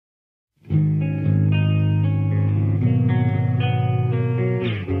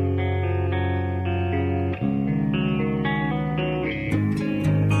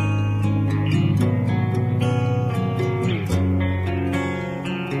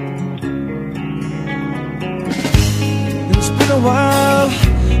while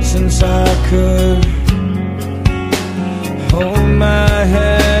since I could hold my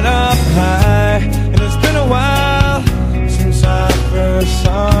head up high, and it's been a while since I first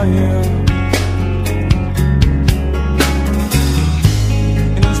saw you.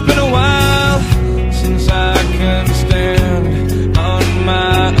 And it's been a while since I can stand on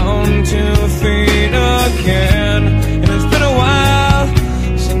my own 2 feet again. And it's been a while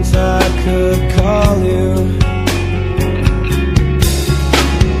since I could call you.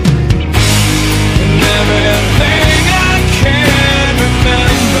 And everything I can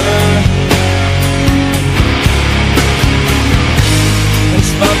remember, as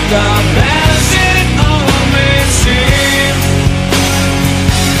fucked up as it all may seem,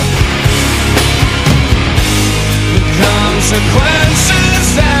 the consequences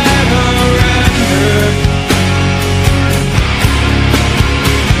that are rendered,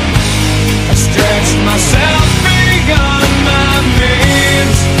 I stretched myself beyond my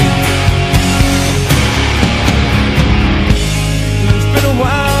means. And it's been a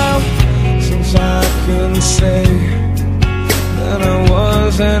while since I can say that I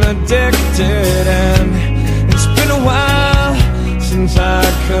wasn't addicted, and it's been a while since I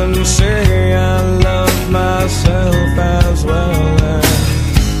can say I love myself as well.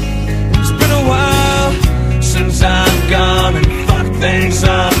 And it's been a while since I've gone and fucked things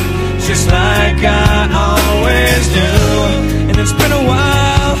up just like I always do. And it's been a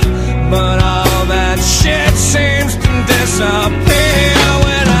while, but all that shit seems to disappear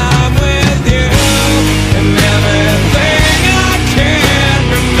when I'm with you. And everything I can't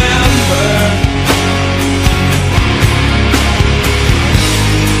remember,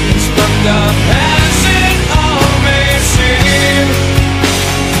 it's fucked up as it all may seem.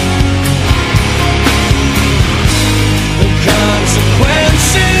 The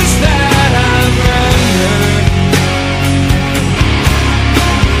consequences that I've rendered,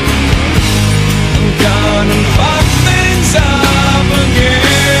 I'm gonna fuck things up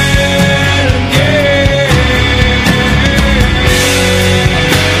again,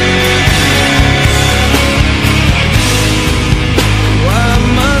 Why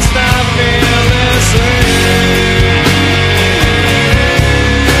must I feel this way?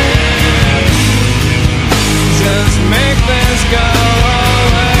 Just make this go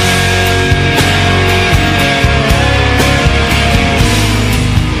away.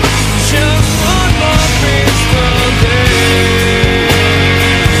 Just one more peaceful day.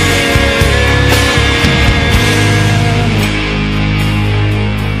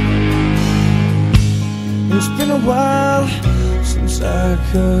 It's been a while since I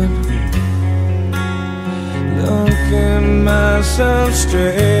could look at myself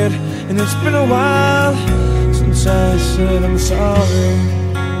straight, and it's been a while since I said I'm sorry.